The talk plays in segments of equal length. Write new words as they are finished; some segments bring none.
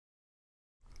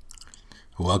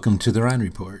Welcome to the Ryan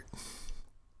Report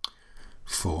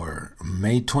for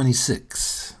May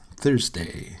 26th,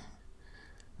 Thursday,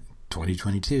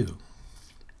 2022.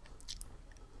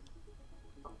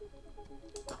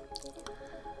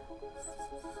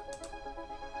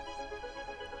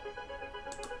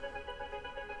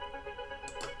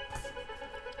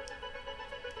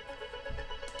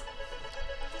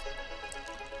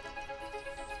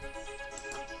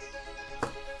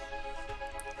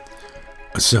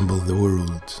 Assemble the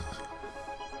world.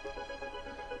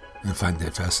 I find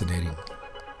that fascinating.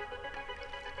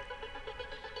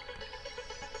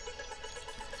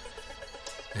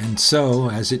 And so,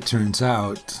 as it turns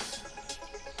out,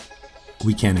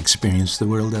 we can't experience the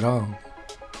world at all.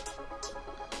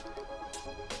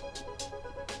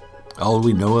 All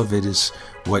we know of it is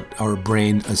what our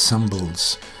brain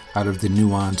assembles out of the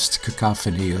nuanced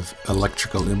cacophony of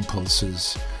electrical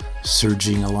impulses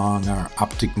surging along our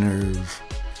optic nerve,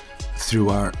 through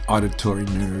our auditory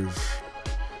nerve,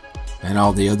 and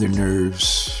all the other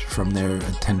nerves from their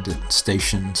attendant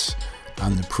stations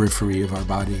on the periphery of our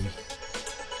body.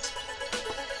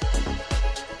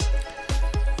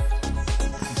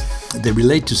 They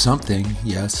relate to something,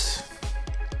 yes,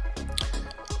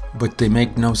 but they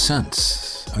make no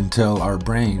sense until our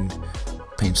brain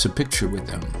paints a picture with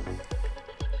them.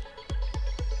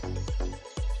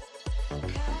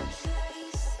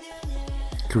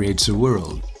 Creates a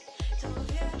world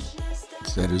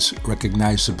that is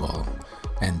recognizable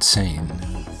and sane.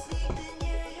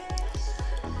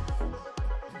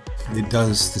 It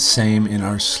does the same in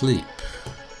our sleep.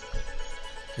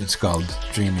 It's called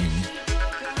dreaming.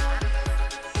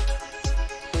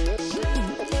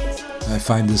 I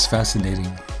find this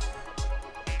fascinating.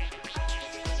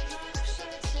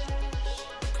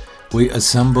 We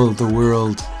assemble the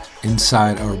world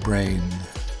inside our brain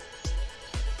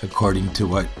according to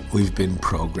what we've been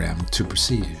programmed to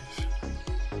perceive.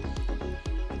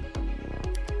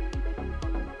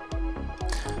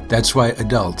 That's why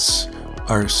adults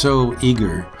are so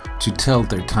eager to tell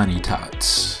their tiny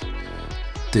tots,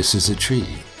 this is a tree,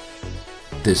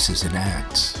 this is an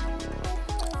ant,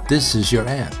 this is your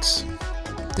ant,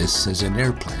 this is an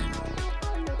airplane,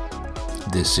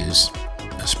 this is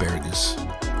asparagus.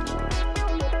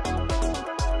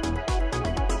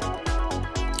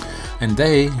 And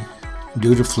they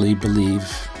dutifully believe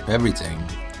everything,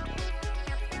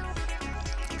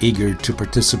 eager to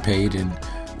participate in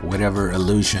whatever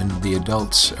illusion the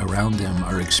adults around them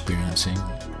are experiencing,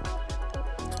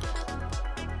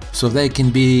 so they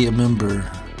can be a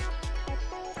member,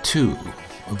 too,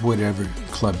 of whatever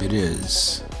club it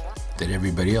is that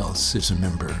everybody else is a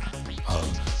member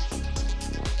of.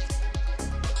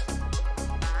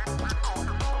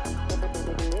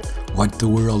 What the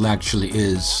world actually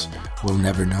is, we'll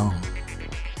never know.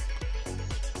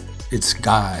 It's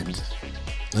God.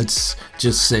 Let's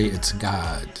just say it's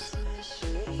God.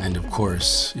 And of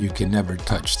course, you can never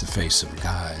touch the face of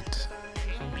God.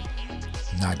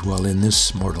 Not while in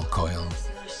this mortal coil.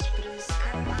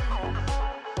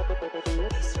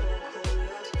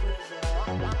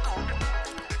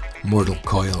 Mortal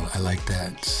coil, I like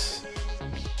that.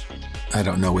 I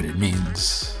don't know what it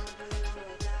means.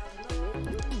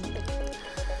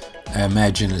 I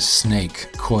imagine a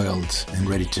snake coiled and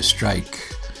ready to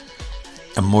strike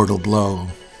a mortal blow,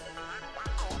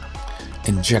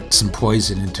 inject some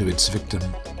poison into its victim.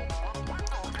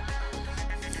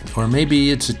 Or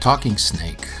maybe it's a talking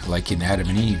snake, like in Adam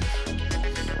and Eve.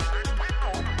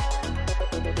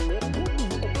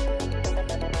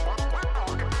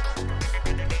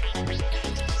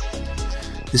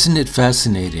 Isn't it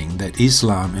fascinating that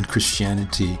Islam and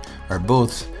Christianity are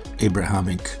both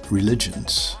Abrahamic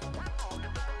religions?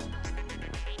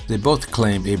 They both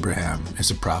claim Abraham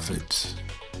as a prophet,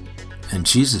 and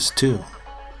Jesus too.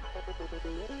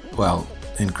 Well,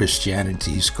 in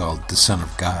Christianity, he's called the Son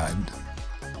of God.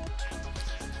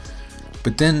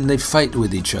 But then they fight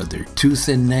with each other, tooth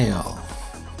and nail,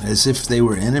 as if they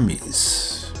were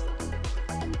enemies.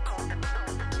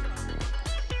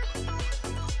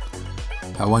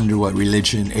 I wonder what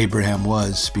religion Abraham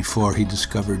was before he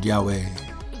discovered Yahweh,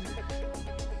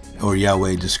 or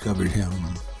Yahweh discovered him.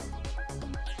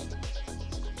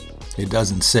 It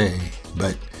doesn't say,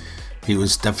 but he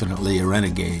was definitely a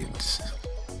renegade.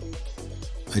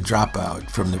 A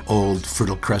dropout from the old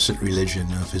Fertile Crescent religion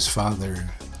of his father.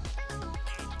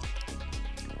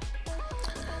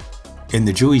 In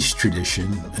the Jewish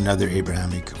tradition, another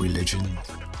Abrahamic religion,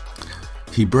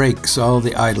 he breaks all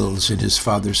the idols in his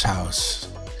father's house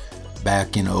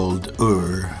back in old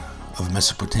Ur of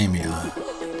Mesopotamia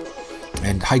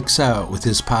and hikes out with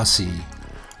his posse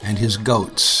and his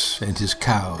goats and his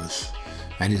cows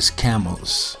and his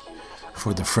camels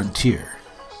for the frontier,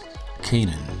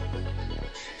 Canaan.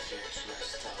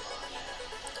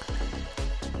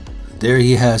 There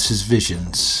he has his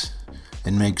visions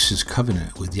and makes his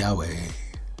covenant with Yahweh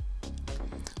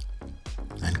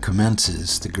and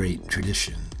commences the great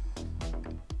tradition.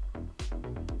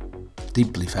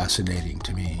 Deeply fascinating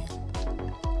to me.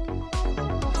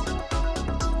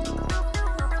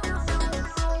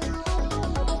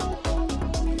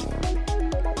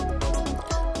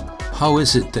 How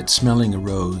is it that smelling a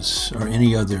rose or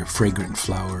any other fragrant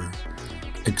flower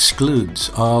excludes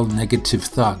all negative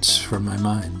thoughts from my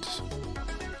mind?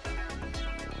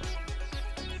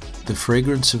 The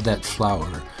fragrance of that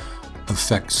flower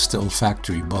affects the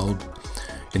olfactory bulb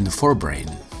in the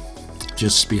forebrain,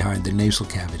 just behind the nasal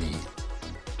cavity,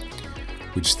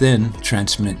 which then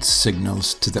transmits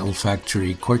signals to the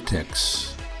olfactory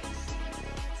cortex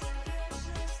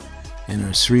in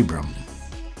our cerebrum,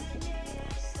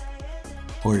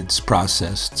 where it's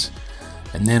processed,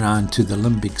 and then on to the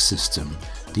limbic system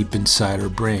deep inside our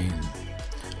brain,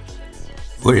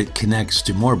 where it connects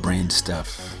to more brain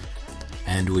stuff,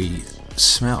 and we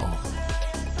smell.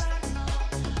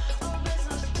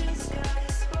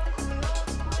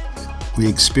 We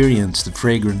experience the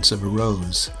fragrance of a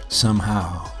rose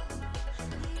somehow,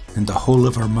 and the whole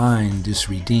of our mind is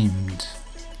redeemed.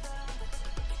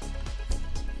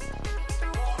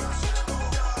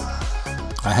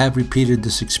 I have repeated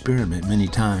this experiment many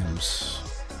times.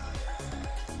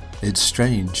 It's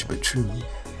strange but true.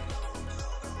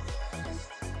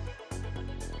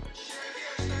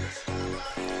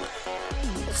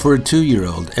 For a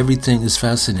 2-year-old, everything is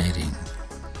fascinating.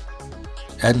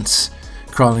 Ants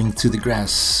crawling through the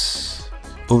grass,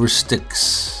 over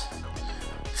sticks,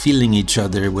 feeling each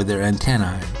other with their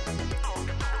antennae.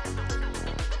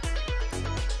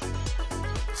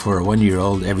 For a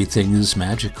 1-year-old, everything is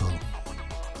magical.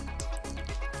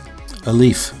 A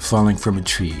leaf falling from a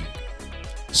tree,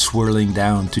 swirling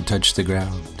down to touch the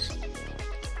ground.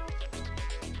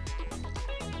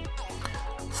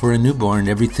 For a newborn,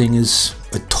 everything is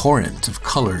a torrent of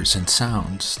colors and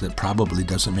sounds that probably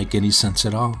doesn't make any sense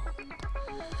at all.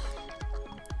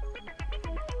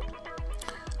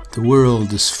 The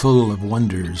world is full of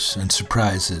wonders and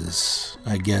surprises,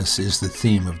 I guess, is the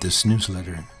theme of this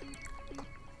newsletter.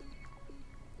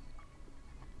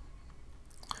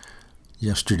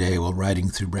 Yesterday, while riding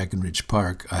through Breckenridge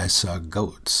Park, I saw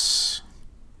goats,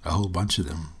 a whole bunch of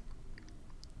them.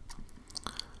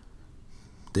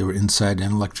 They were inside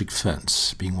an electric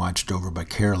fence, being watched over by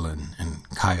Carolyn and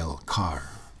Kyle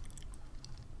Carr.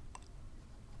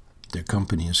 Their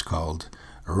company is called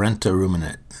Renta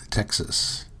Ruminant,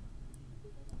 Texas,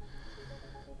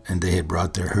 and they had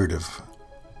brought their herd of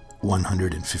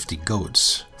 150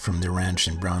 goats from their ranch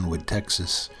in Brownwood,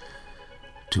 Texas,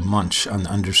 to munch on the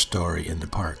understory in the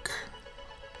park.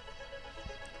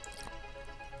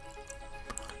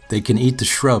 They can eat the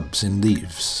shrubs and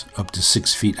leaves up to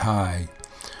 6 feet high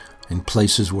in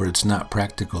places where it's not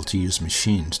practical to use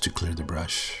machines to clear the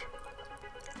brush.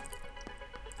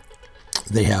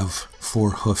 They have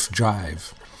 4-hoof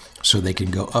drive, so they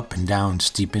can go up and down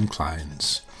steep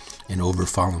inclines and over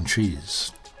fallen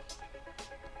trees.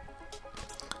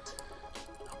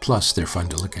 Plus, they're fun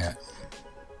to look at.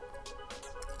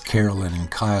 Carolyn and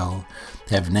Kyle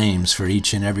have names for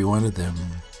each and every one of them.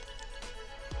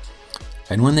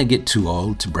 And when they get too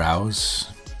old to browse,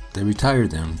 they retire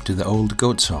them to the old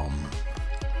goats' home.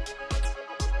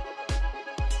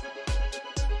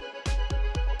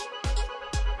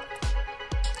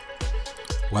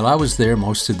 While I was there,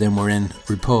 most of them were in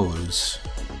repose,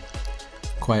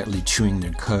 quietly chewing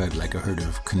their cud like a herd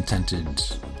of contented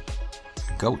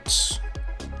goats.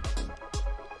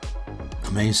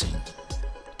 Amazing.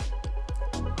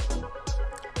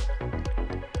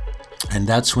 And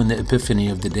that's when the epiphany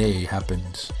of the day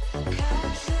happened.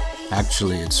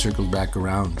 Actually, it circled back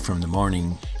around from the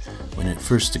morning when it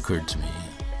first occurred to me.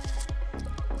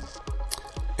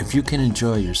 If you can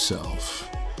enjoy yourself,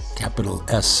 capital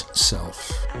S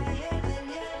self,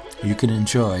 you can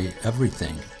enjoy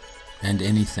everything and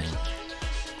anything.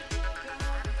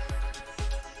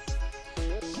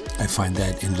 I find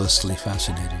that endlessly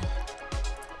fascinating.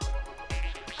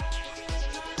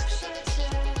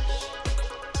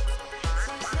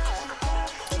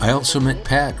 I also met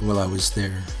Pat while I was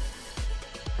there.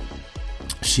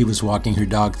 She was walking her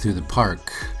dog through the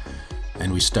park,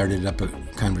 and we started up a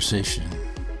conversation.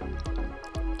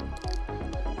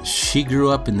 She grew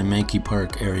up in the Mankey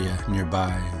Park area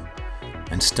nearby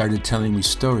and started telling me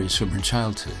stories from her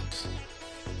childhood.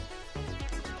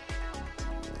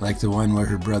 Like the one where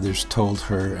her brothers told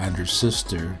her and her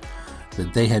sister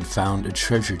that they had found a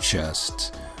treasure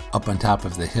chest up on top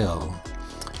of the hill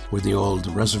where the old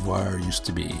reservoir used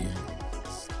to be.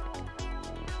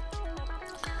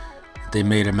 They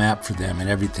made a map for them and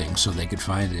everything so they could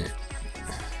find it.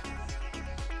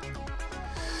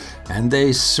 And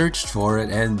they searched for it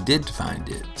and did find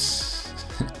it.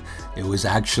 It was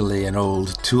actually an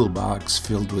old toolbox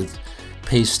filled with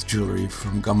paste jewelry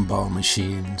from gumball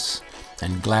machines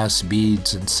and glass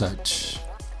beads and such.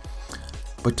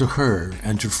 But to her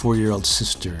and her 4-year-old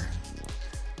sister,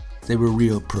 they were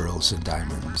real pearls and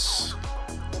diamonds.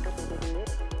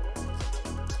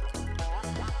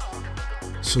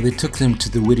 So they took them to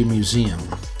the Whitty Museum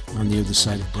on the other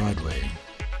side of Broadway.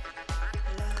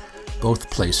 Both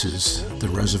places, the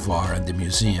reservoir and the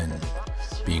museum,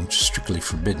 being strictly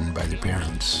forbidden by their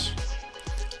parents,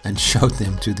 and showed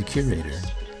them to the curator.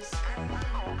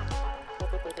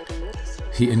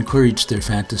 He encouraged their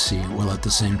fantasy while at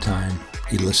the same time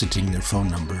eliciting their phone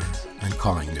number and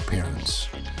calling their parents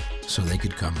so they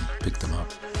could come pick them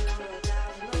up.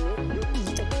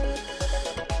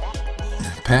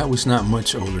 Pat was not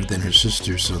much older than her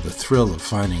sister, so the thrill of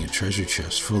finding a treasure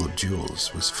chest full of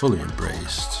jewels was fully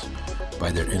embraced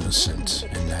by their innocent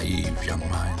and naive young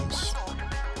minds.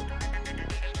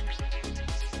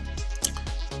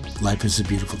 Life is a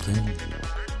beautiful thing.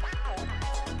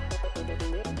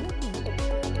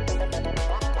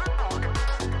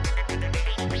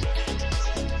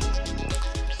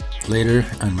 Later,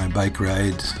 on my bike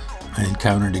ride, I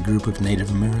encountered a group of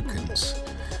Native Americans,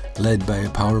 led by a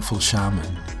powerful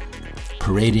shaman,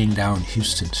 parading down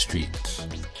Houston Street.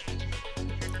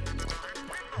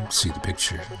 See the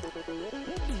picture.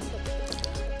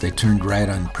 They turned right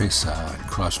on Presa and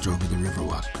crossed over the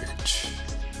Riverwalk Bridge.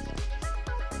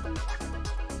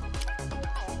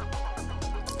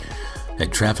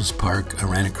 At Travis Park, I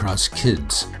ran across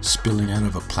kids spilling out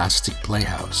of a plastic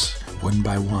playhouse, one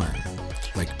by one,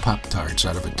 like Pop-Tarts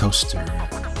out of a toaster.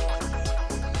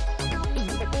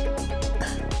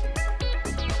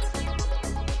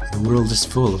 The world is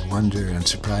full of wonder and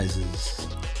surprises.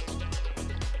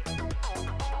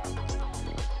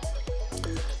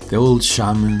 The old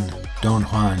shaman Don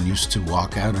Juan used to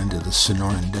walk out into the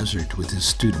Sonoran Desert with his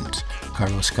student,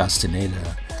 Carlos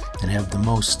Castaneda, and have the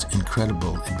most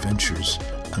incredible adventures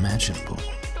imaginable,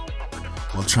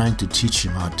 while trying to teach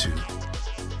him how to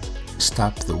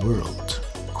stop the world,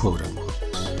 quote unquote.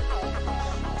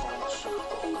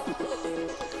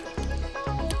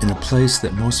 In a place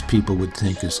that most people would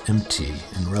think is empty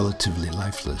and relatively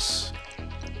lifeless,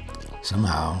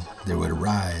 somehow there would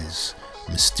arise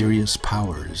mysterious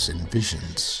powers and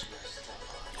visions,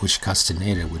 which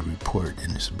Castaneda would report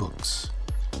in his books.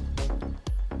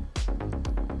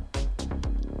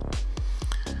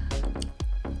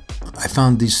 I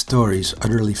found these stories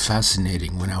utterly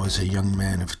fascinating when I was a young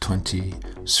man of 20,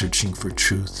 searching for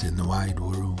truth in the wide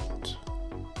world.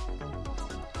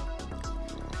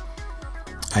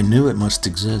 I knew it must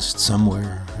exist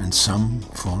somewhere in some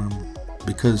form,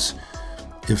 because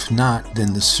if not,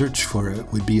 then the search for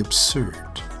it would be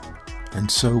absurd, and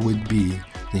so would be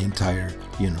the entire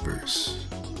universe.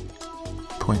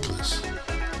 Pointless.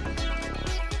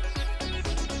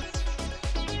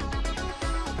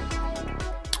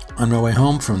 On my way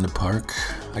home from the park,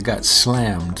 I got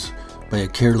slammed by a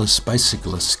careless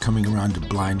bicyclist coming around a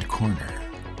blind corner.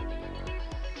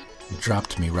 He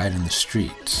dropped me right in the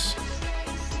street.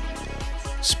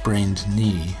 Sprained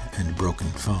knee and broken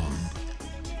phone.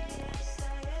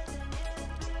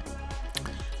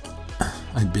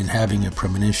 I'd been having a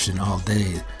premonition all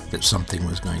day that something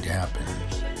was going to happen.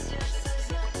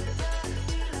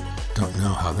 Don't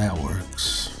know how that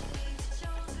works.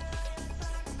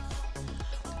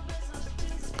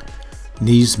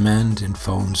 Knees mend and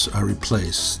phones are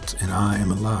replaced, and I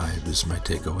am alive is my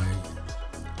takeaway.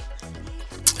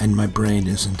 And my brain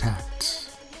is intact.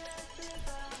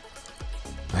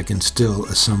 I can still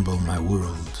assemble my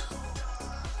world,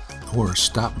 or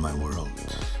stop my world.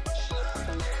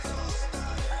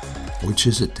 Which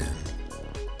is it then?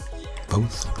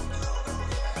 Both?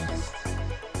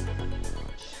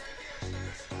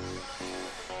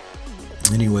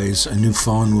 Anyways, a new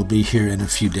phone will be here in a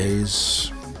few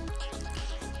days.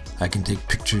 I can take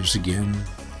pictures again.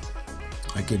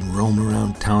 I can roam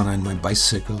around town on my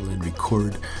bicycle and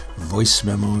record voice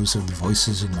memos of the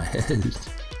voices in my head.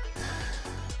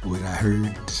 What I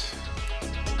heard.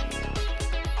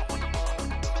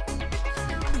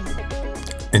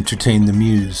 Entertain the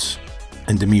muse,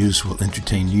 and the muse will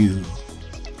entertain you,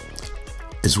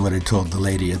 is what I told the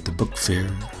lady at the book fair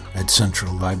at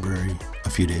Central Library a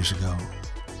few days ago.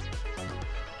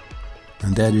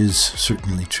 And that is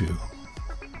certainly true.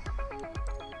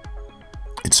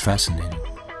 It's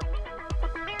fascinating.